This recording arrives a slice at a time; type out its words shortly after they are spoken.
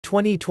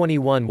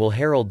2021 will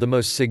herald the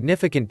most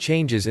significant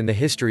changes in the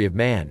history of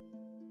man.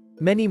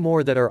 Many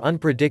more that are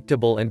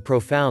unpredictable and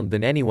profound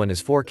than anyone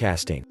is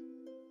forecasting.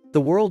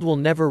 The world will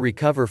never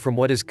recover from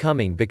what is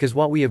coming because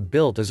what we have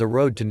built is a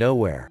road to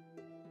nowhere.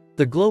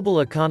 The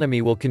global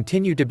economy will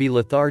continue to be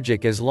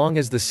lethargic as long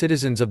as the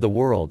citizens of the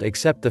world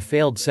accept the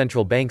failed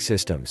central bank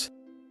systems.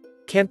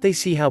 Can't they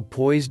see how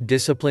Poised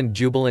Disciplined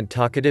Jubilant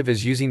Talkative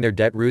is using their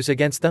debt ruse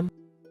against them?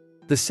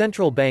 The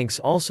central banks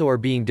also are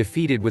being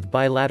defeated with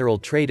bilateral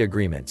trade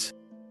agreements.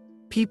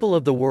 People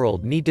of the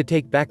world need to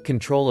take back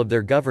control of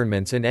their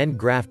governments and end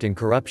graft and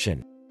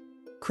corruption.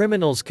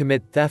 Criminals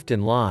commit theft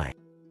and lie.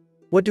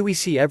 What do we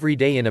see every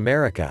day in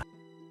America?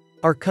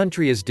 Our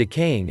country is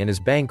decaying and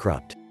is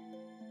bankrupt.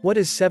 What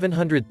is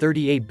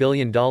 $738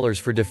 billion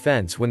for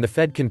defense when the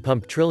Fed can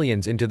pump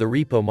trillions into the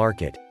repo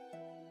market?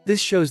 This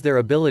shows their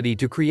ability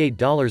to create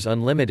dollars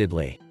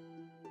unlimitedly.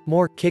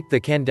 More, kick the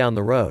can down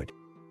the road.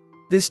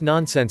 This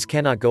nonsense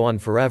cannot go on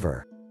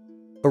forever.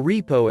 A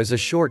repo is a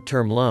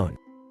short-term loan.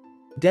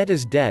 Debt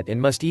is debt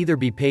and must either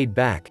be paid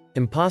back,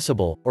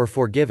 impossible, or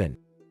forgiven.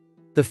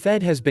 The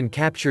Fed has been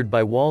captured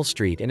by Wall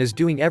Street and is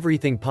doing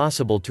everything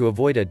possible to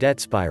avoid a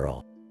debt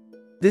spiral.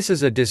 This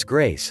is a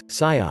disgrace,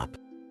 PsyOp.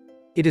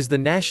 It is the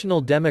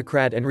National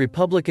Democrat and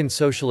Republican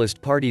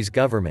Socialist Party's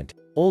government,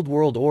 old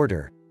world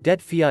order,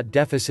 debt Fiat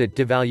Deficit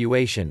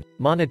Devaluation,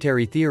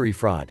 monetary theory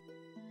fraud.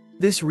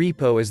 This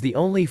repo is the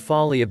only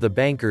folly of the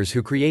bankers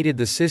who created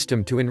the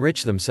system to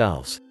enrich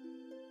themselves.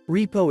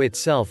 Repo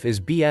itself is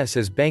BS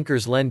as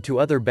bankers lend to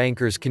other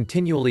bankers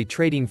continually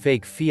trading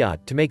fake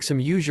fiat to make some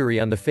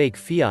usury on the fake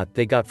fiat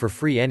they got for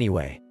free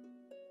anyway.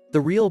 The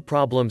real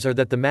problems are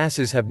that the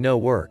masses have no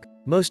work,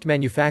 most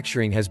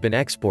manufacturing has been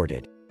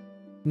exported.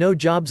 No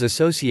jobs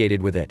associated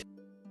with it.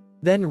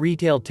 Then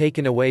retail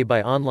taken away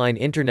by online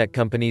internet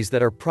companies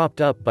that are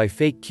propped up by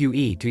fake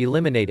QE to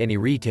eliminate any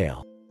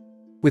retail.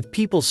 With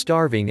people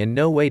starving and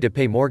no way to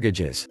pay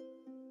mortgages.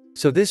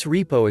 So this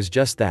repo is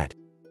just that.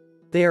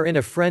 They are in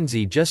a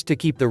frenzy just to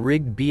keep the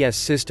rigged BS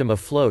system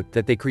afloat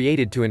that they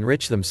created to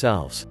enrich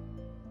themselves.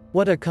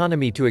 What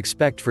economy to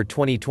expect for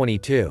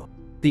 2022?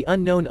 The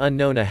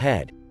unknown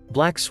ahead.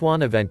 Black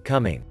swan event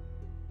coming.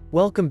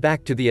 Welcome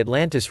back to the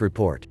Atlantis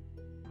Report.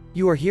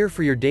 You are here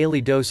for your daily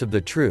dose of the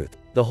truth,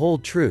 the whole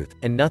truth,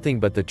 and nothing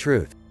but the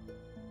truth.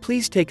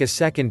 Please take a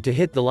second to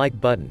hit the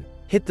like button,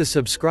 hit the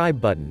subscribe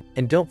button,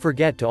 and don't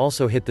forget to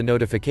also hit the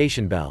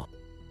notification bell.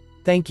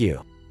 Thank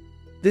you.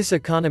 This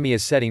economy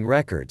is setting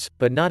records,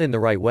 but not in the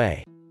right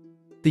way.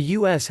 The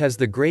US has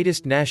the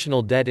greatest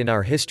national debt in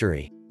our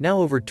history, now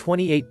over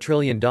 $28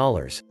 trillion,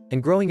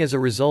 and growing as a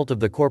result of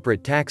the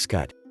corporate tax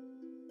cut.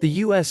 The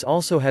US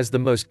also has the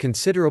most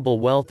considerable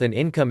wealth and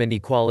income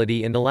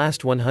inequality in the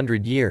last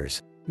 100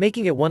 years,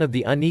 making it one of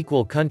the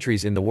unequal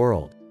countries in the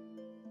world.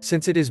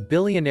 Since it is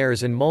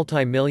billionaires and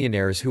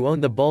multimillionaires who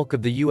own the bulk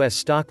of the US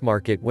stock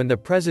market, when the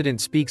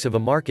president speaks of a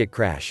market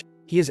crash,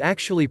 he is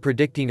actually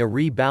predicting a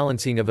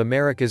rebalancing of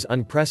America's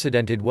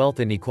unprecedented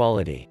wealth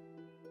inequality.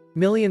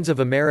 Millions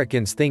of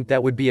Americans think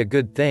that would be a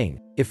good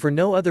thing, if for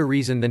no other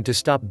reason than to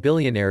stop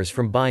billionaires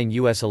from buying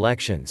US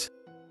elections.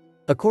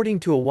 According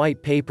to a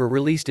white paper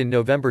released in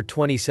November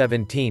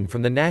 2017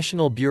 from the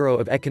National Bureau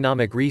of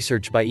Economic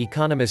Research by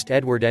economist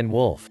Edward N.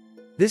 Wolfe,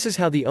 this is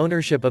how the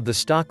ownership of the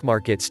stock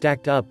market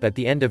stacked up at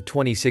the end of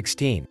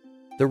 2016.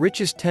 The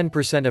richest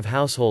 10% of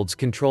households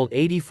controlled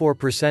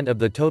 84% of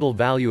the total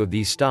value of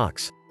these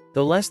stocks,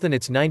 though less than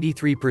its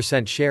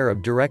 93% share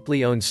of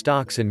directly owned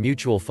stocks and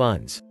mutual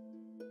funds.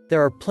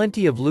 There are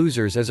plenty of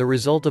losers as a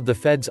result of the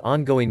Fed's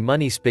ongoing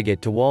money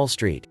spigot to Wall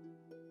Street.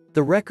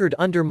 The record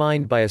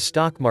undermined by a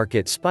stock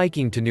market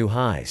spiking to new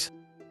highs.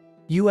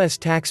 US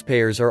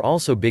taxpayers are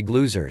also big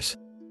losers.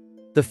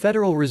 The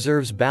Federal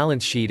Reserve's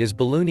balance sheet is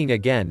ballooning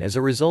again as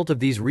a result of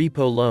these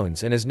repo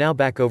loans and is now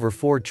back over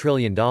 $4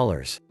 trillion.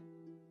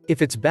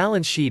 If its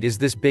balance sheet is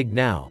this big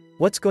now,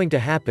 what's going to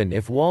happen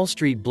if Wall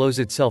Street blows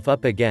itself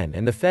up again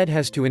and the Fed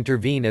has to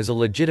intervene as a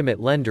legitimate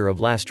lender of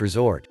last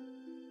resort?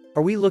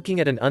 Are we looking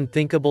at an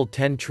unthinkable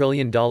 $10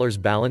 trillion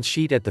balance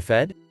sheet at the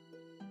Fed?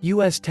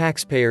 US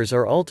taxpayers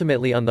are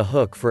ultimately on the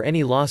hook for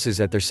any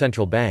losses at their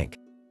central bank.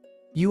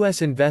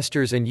 US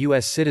investors and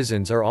US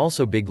citizens are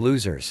also big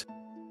losers.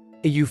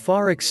 A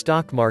euphoric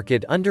stock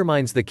market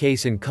undermines the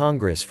case in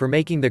Congress for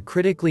making the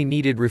critically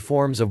needed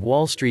reforms of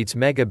Wall Street's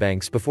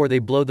megabanks before they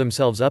blow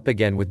themselves up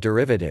again with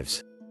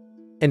derivatives.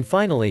 And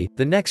finally,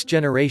 the next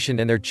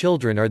generation and their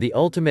children are the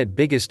ultimate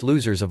biggest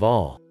losers of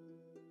all.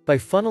 By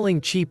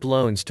funneling cheap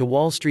loans to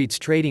Wall Street's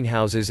trading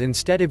houses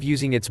instead of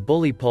using its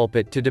bully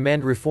pulpit to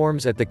demand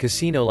reforms at the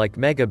casino like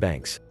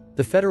megabanks,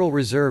 the Federal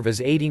Reserve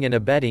is aiding and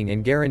abetting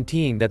and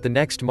guaranteeing that the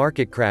next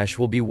market crash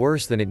will be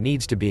worse than it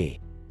needs to be.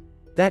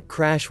 That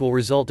crash will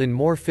result in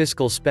more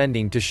fiscal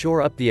spending to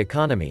shore up the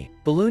economy,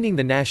 ballooning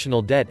the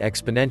national debt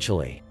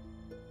exponentially.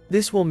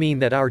 This will mean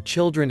that our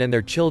children and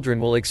their children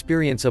will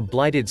experience a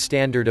blighted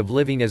standard of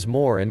living as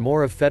more and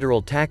more of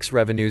federal tax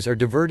revenues are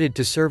diverted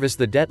to service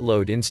the debt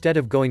load instead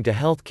of going to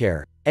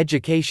healthcare,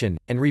 education,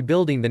 and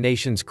rebuilding the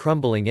nation's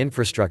crumbling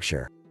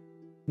infrastructure.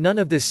 None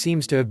of this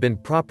seems to have been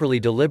properly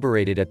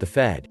deliberated at the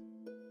Fed.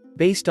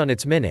 Based on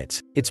its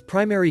minutes, its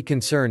primary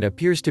concern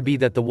appears to be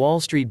that the Wall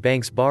Street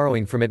banks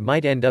borrowing from it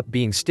might end up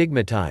being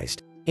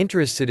stigmatized,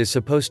 interests it is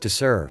supposed to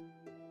serve.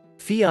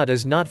 Fiat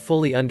is not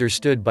fully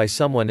understood by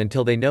someone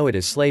until they know it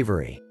is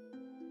slavery.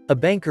 A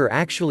banker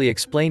actually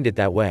explained it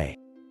that way.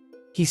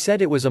 He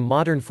said it was a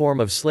modern form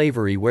of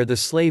slavery where the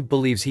slave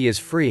believes he is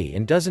free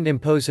and doesn't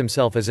impose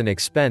himself as an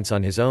expense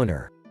on his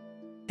owner.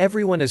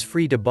 Everyone is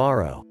free to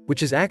borrow,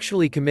 which is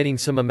actually committing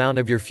some amount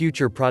of your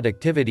future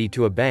productivity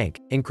to a bank,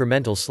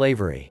 incremental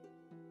slavery.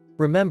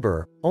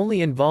 Remember,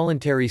 only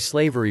involuntary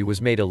slavery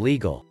was made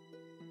illegal.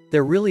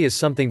 There really is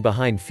something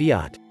behind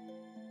fiat.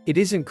 It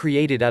isn't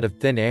created out of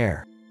thin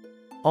air.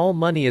 All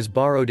money is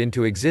borrowed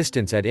into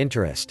existence at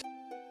interest.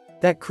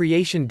 That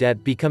creation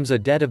debt becomes a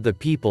debt of the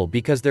people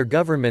because their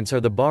governments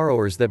are the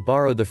borrowers that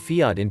borrow the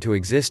fiat into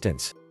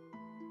existence.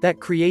 That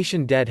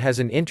creation debt has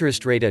an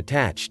interest rate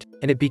attached,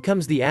 and it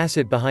becomes the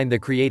asset behind the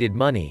created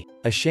money,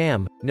 a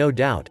sham, no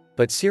doubt,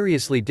 but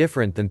seriously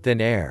different than thin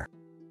air.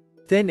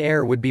 Thin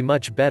air would be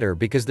much better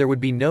because there would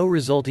be no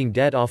resulting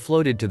debt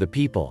offloaded to the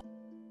people.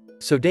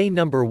 So day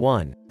number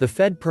 1, the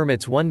Fed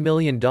permits $1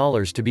 million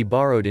to be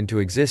borrowed into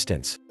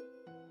existence.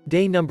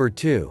 Day number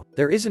 2,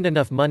 there isn't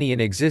enough money in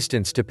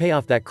existence to pay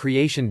off that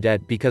creation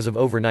debt because of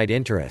overnight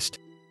interest.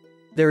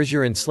 There is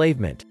your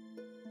enslavement.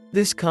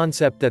 This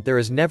concept that there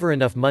is never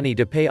enough money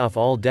to pay off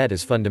all debt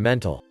is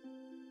fundamental.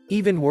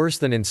 Even worse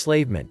than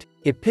enslavement,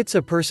 it pits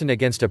a person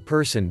against a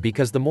person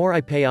because the more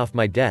I pay off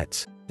my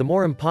debts, the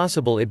more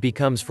impossible it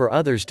becomes for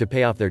others to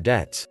pay off their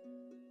debts.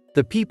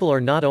 The people are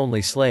not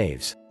only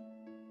slaves.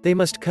 They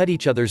must cut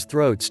each other's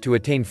throats to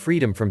attain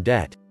freedom from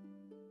debt.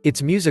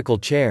 It's musical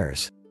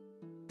chairs.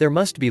 There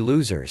must be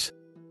losers.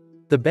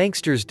 The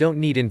banksters don't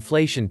need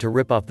inflation to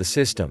rip off the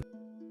system.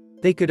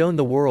 They could own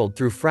the world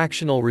through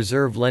fractional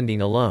reserve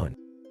lending alone.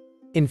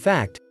 In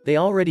fact, they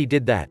already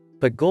did that,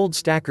 but gold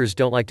stackers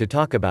don't like to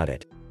talk about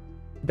it.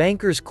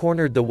 Bankers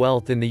cornered the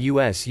wealth in the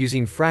US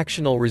using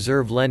fractional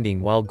reserve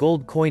lending while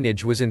gold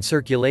coinage was in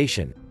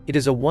circulation. It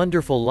is a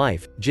wonderful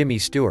life, Jimmy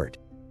Stewart.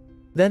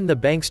 Then the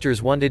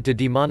banksters wanted to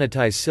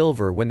demonetize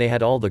silver when they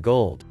had all the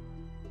gold.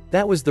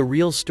 That was the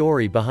real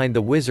story behind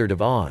the Wizard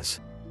of Oz.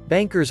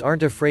 Bankers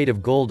aren't afraid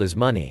of gold as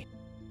money.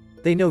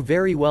 They know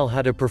very well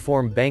how to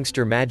perform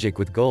bankster magic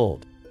with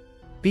gold.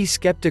 Be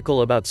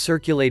skeptical about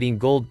circulating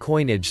gold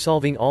coinage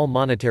solving all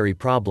monetary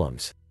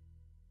problems.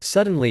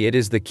 Suddenly it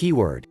is the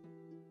keyword.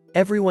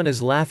 Everyone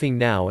is laughing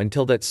now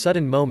until that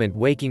sudden moment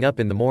waking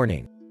up in the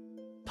morning.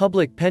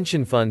 Public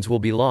pension funds will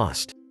be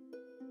lost.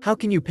 How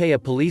can you pay a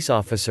police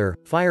officer,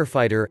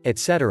 firefighter,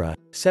 etc.,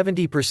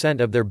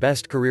 70% of their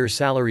best career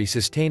salary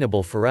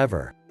sustainable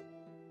forever?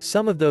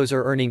 Some of those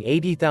are earning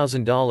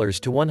 $80,000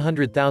 to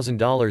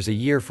 $100,000 a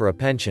year for a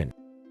pension.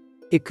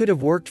 It could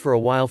have worked for a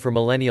while for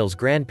millennials'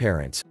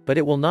 grandparents, but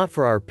it will not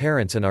for our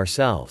parents and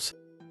ourselves.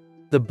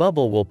 The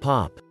bubble will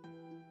pop.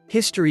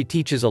 History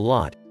teaches a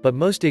lot, but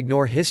most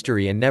ignore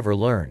history and never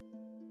learn.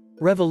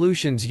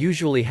 Revolutions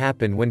usually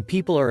happen when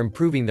people are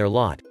improving their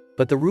lot,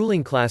 but the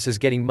ruling class is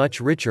getting much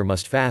richer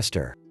much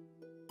faster.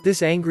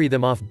 This angry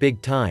them off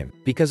big time,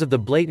 because of the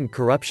blatant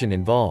corruption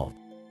involved.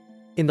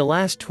 In the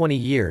last 20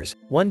 years,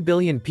 1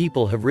 billion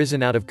people have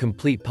risen out of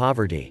complete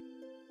poverty.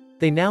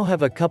 They now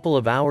have a couple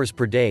of hours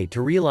per day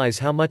to realize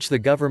how much the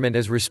government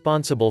is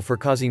responsible for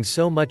causing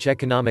so much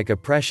economic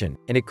oppression,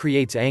 and it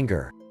creates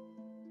anger.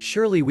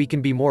 Surely we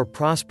can be more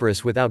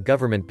prosperous without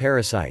government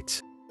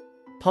parasites.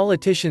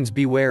 Politicians,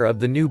 beware of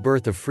the new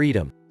birth of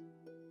freedom.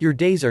 Your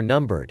days are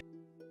numbered.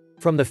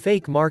 From the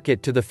fake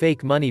market to the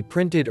fake money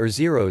printed or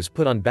zeros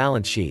put on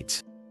balance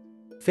sheets.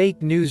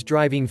 Fake news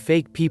driving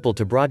fake people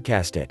to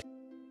broadcast it.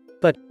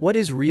 But, what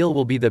is real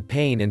will be the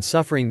pain and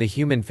suffering the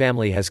human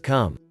family has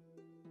come.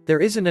 There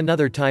isn't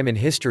another time in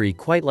history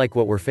quite like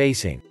what we're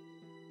facing.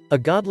 A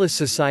godless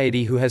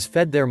society who has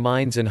fed their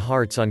minds and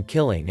hearts on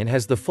killing and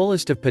has the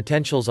fullest of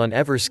potentials on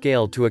every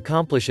scale to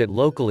accomplish it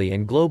locally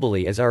and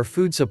globally as our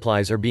food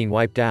supplies are being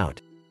wiped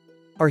out.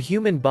 Our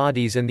human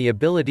bodies and the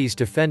abilities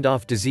to fend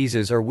off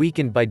diseases are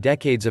weakened by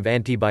decades of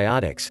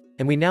antibiotics,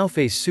 and we now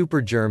face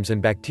supergerms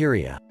and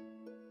bacteria.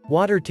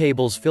 Water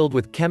tables filled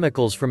with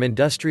chemicals from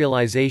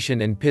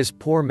industrialization and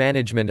piss-poor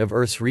management of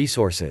Earth's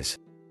resources.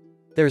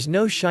 There's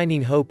no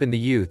shining hope in the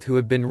youth who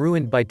have been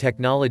ruined by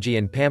technology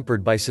and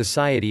pampered by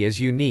society as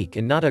unique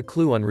and not a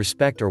clue on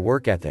respect or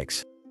work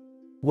ethics.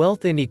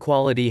 Wealth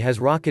inequality has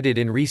rocketed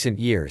in recent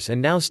years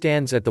and now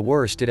stands at the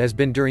worst it has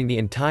been during the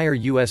entire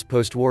U.S.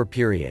 post-war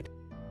period.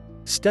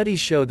 Studies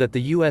show that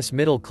the U.S.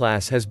 middle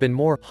class has been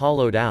more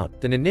hollowed out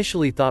than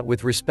initially thought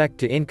with respect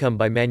to income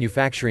by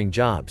manufacturing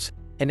jobs,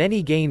 and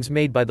any gains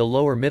made by the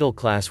lower middle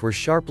class were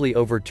sharply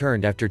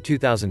overturned after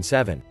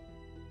 2007.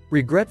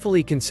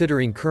 Regretfully,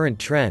 considering current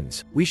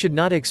trends, we should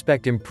not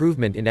expect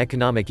improvement in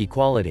economic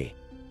equality.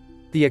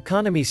 The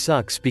economy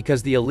sucks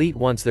because the elite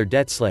wants their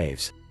debt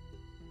slaves.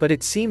 But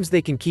it seems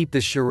they can keep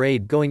this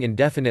charade going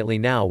indefinitely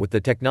now with the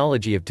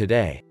technology of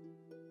today.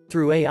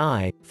 Through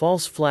AI,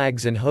 false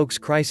flags and hoax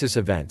crisis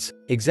events,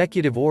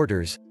 executive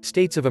orders,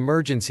 states of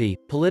emergency,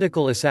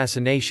 political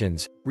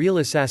assassinations, real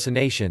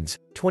assassinations,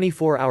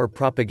 24-hour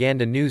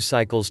propaganda news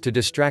cycles to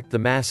distract the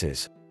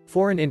masses,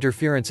 foreign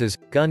interferences,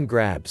 gun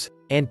grabs,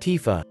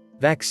 Antifa,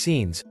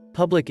 vaccines,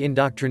 public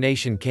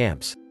indoctrination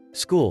camps,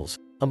 schools,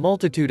 a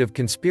multitude of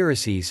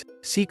conspiracies,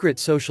 secret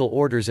social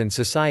orders and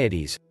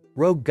societies,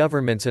 rogue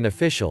governments and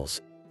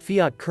officials,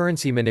 fiat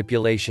currency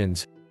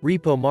manipulations,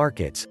 repo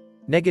markets,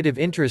 negative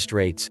interest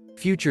rates,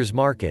 futures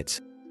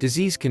markets,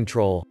 disease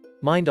control,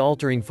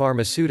 mind-altering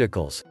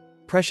pharmaceuticals,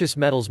 precious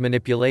metals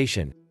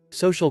manipulation,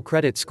 social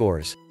credit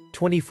scores,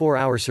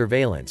 24-hour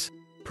surveillance,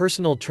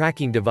 personal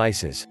tracking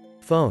devices,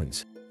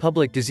 phones,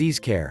 public disease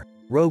care,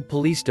 rogue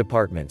police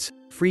departments,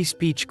 free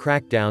speech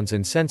crackdowns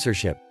and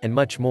censorship, and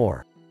much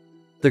more.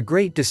 The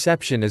Great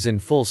Deception is in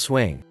full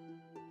swing.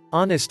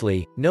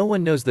 Honestly, no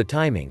one knows the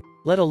timing,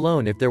 let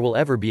alone if there will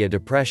ever be a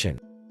depression.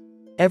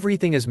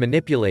 Everything is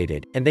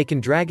manipulated, and they can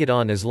drag it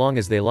on as long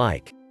as they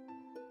like.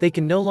 They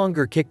can no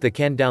longer kick the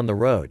can down the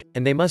road,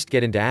 and they must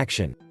get into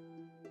action.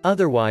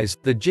 Otherwise,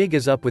 the jig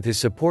is up with his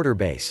supporter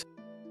base.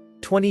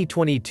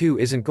 2022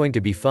 isn't going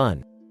to be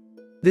fun.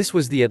 This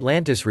was the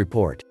Atlantis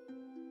Report.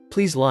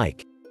 Please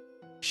like,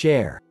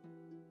 share,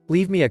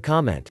 leave me a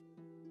comment,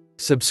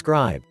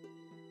 subscribe.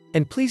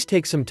 And please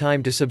take some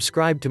time to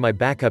subscribe to my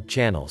backup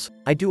channels,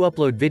 I do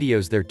upload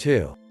videos there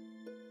too.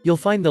 You'll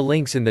find the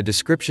links in the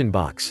description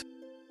box.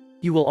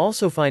 You will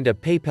also find a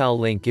PayPal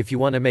link if you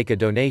want to make a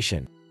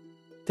donation.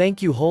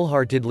 Thank you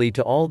wholeheartedly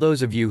to all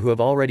those of you who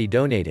have already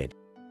donated.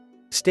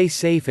 Stay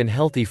safe and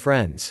healthy,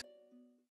 friends.